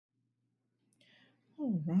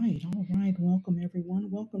All right. Welcome, everyone.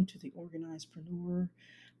 Welcome to the Organizedpreneur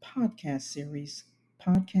podcast series,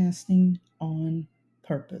 Podcasting on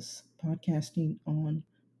Purpose. Podcasting on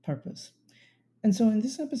Purpose. And so, in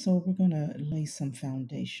this episode, we're going to lay some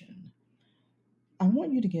foundation. I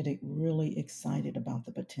want you to get really excited about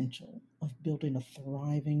the potential of building a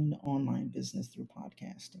thriving online business through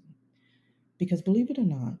podcasting. Because believe it or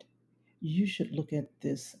not, you should look at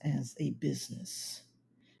this as a business.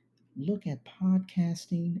 Look at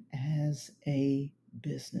podcasting as a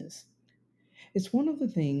business. It's one of the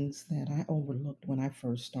things that I overlooked when I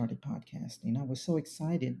first started podcasting. I was so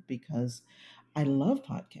excited because I love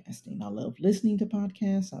podcasting. I love listening to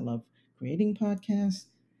podcasts. I love creating podcasts,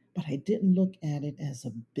 but I didn't look at it as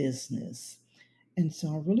a business. And so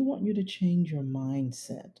I really want you to change your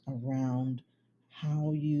mindset around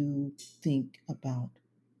how you think about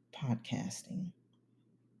podcasting.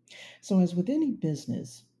 So, as with any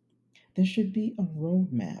business, there should be a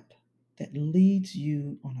roadmap that leads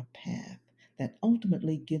you on a path that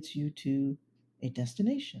ultimately gets you to a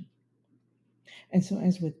destination. And so,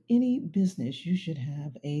 as with any business, you should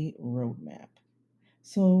have a roadmap.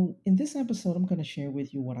 So, in this episode, I'm going to share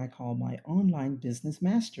with you what I call my online business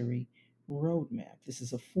mastery roadmap. This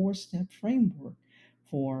is a 4 step framework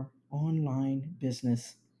for online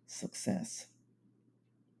business success.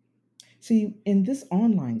 See, in this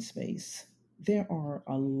online space, there are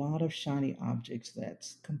a lot of shiny objects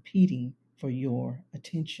that's competing for your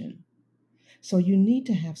attention. So you need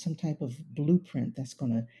to have some type of blueprint that's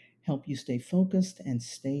going to help you stay focused and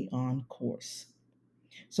stay on course.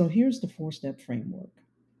 So here's the 4 step framework: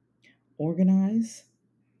 organize,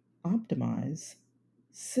 optimize,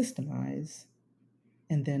 systemize,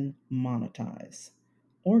 and then monetize.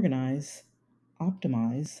 Organize,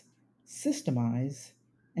 optimize, systemize,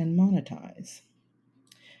 and monetize.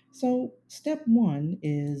 So, step one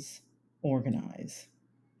is organize.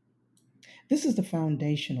 This is the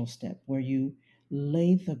foundational step where you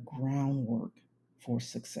lay the groundwork for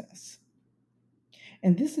success.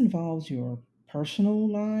 And this involves your personal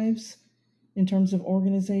lives in terms of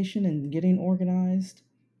organization and getting organized.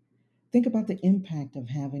 Think about the impact of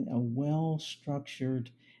having a well structured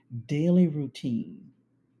daily routine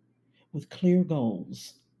with clear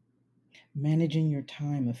goals, managing your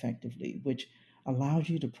time effectively, which allows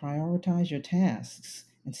you to prioritize your tasks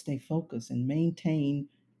and stay focused and maintain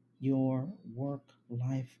your work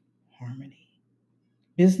life harmony.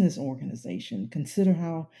 Business organization. Consider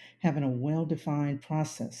how having a well defined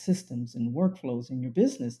process, systems, and workflows in your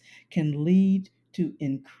business can lead to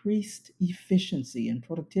increased efficiency and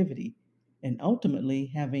productivity and ultimately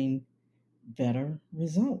having better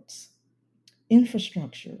results.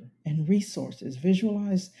 Infrastructure and resources.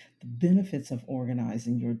 Visualize the benefits of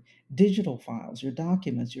organizing your digital files, your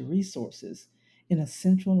documents, your resources in a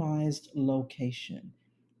centralized location.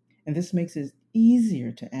 And this makes it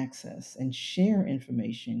easier to access and share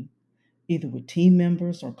information either with team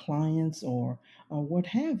members or clients or what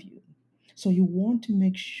have you. So you want to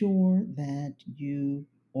make sure that you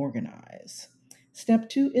organize. Step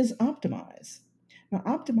two is optimize. Now,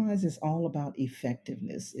 optimize is all about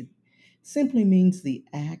effectiveness. It simply means the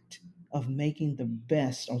act of making the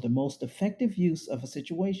best or the most effective use of a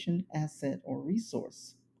situation, asset, or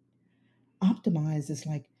resource. Optimize is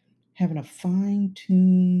like having a fine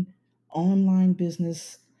tuned online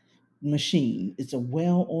business machine. It's a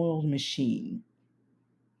well oiled machine.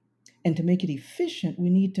 And to make it efficient,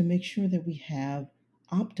 we need to make sure that we have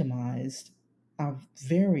optimized our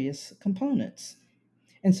various components.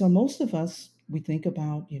 And so most of us, we think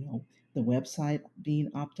about, the website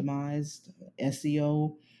being optimized,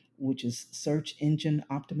 SEO, which is search engine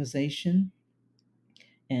optimization,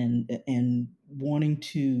 and wanting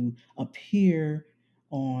to appear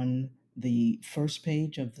on the first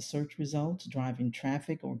page of the search results, driving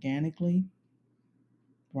traffic organically,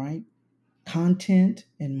 right? Content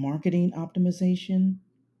and marketing optimization.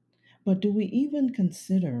 But do we even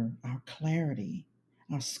consider our clarity,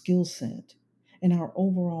 our skill set, and our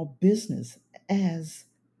overall business as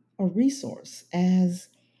a resource, as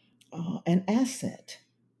an asset?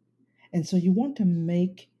 And so you want to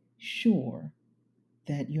make sure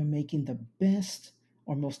that you're making the best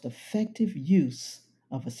or most effective use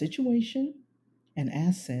of a situation, an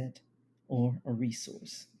asset, or a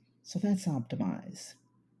resource. So that's optimize.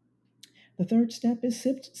 The third step is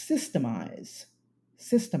systemize.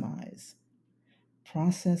 Systemize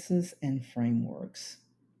processes and frameworks.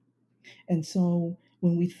 And so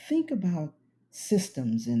when we think about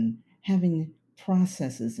systems and having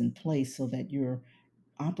processes in place so that your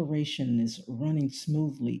operation is running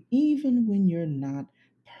smoothly, even when you're not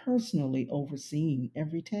personally overseeing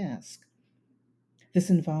every task, this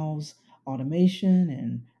involves automation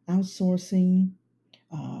and outsourcing,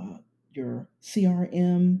 uh, your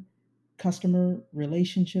CRM, customer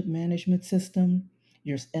relationship management system,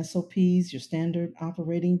 your SOPs, your standard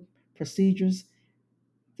operating procedures,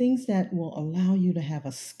 things that will allow you to have a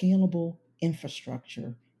scalable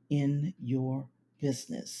infrastructure in your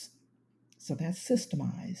business. So that's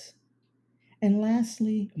systemize. And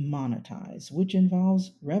lastly, monetize, which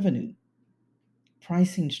involves revenue,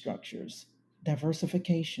 pricing structures,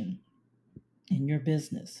 diversification in your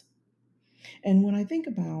business. And when I think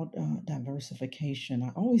about diversification, I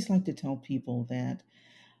always like to tell people that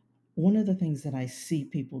one of the things that I see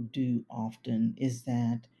people do often is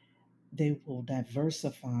that they will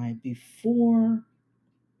diversify before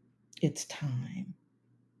it's time.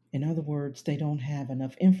 In other words, they don't have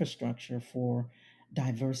enough infrastructure for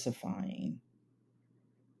diversifying.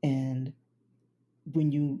 And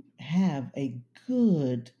when you have a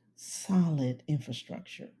good, solid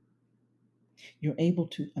infrastructure, you're able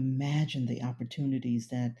to imagine the opportunities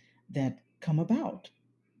that come about.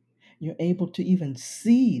 You're able to even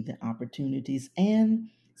see the opportunities and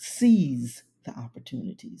seize the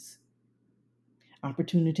opportunities.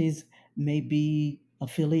 Opportunities may be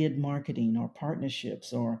affiliate marketing or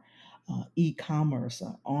partnerships or e commerce,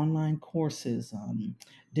 online courses,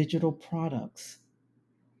 digital products,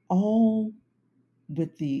 all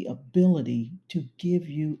with the ability to give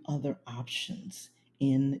you other options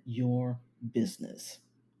in your business.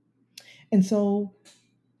 And so,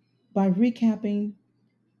 by recapping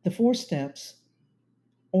the four steps: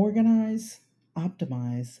 organize,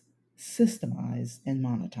 optimize, systemize, and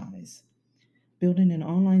monetize. Building an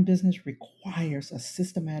online business requires a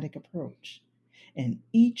systematic approach, and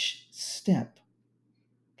each step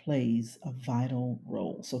plays a vital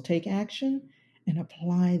role. So take action and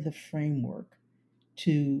apply the framework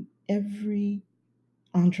to every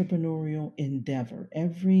entrepreneurial endeavor,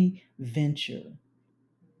 every venture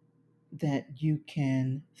that you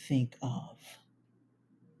can think of.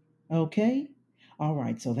 Okay? All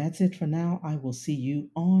right, so that's it for now. I will see you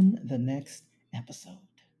on the next episode.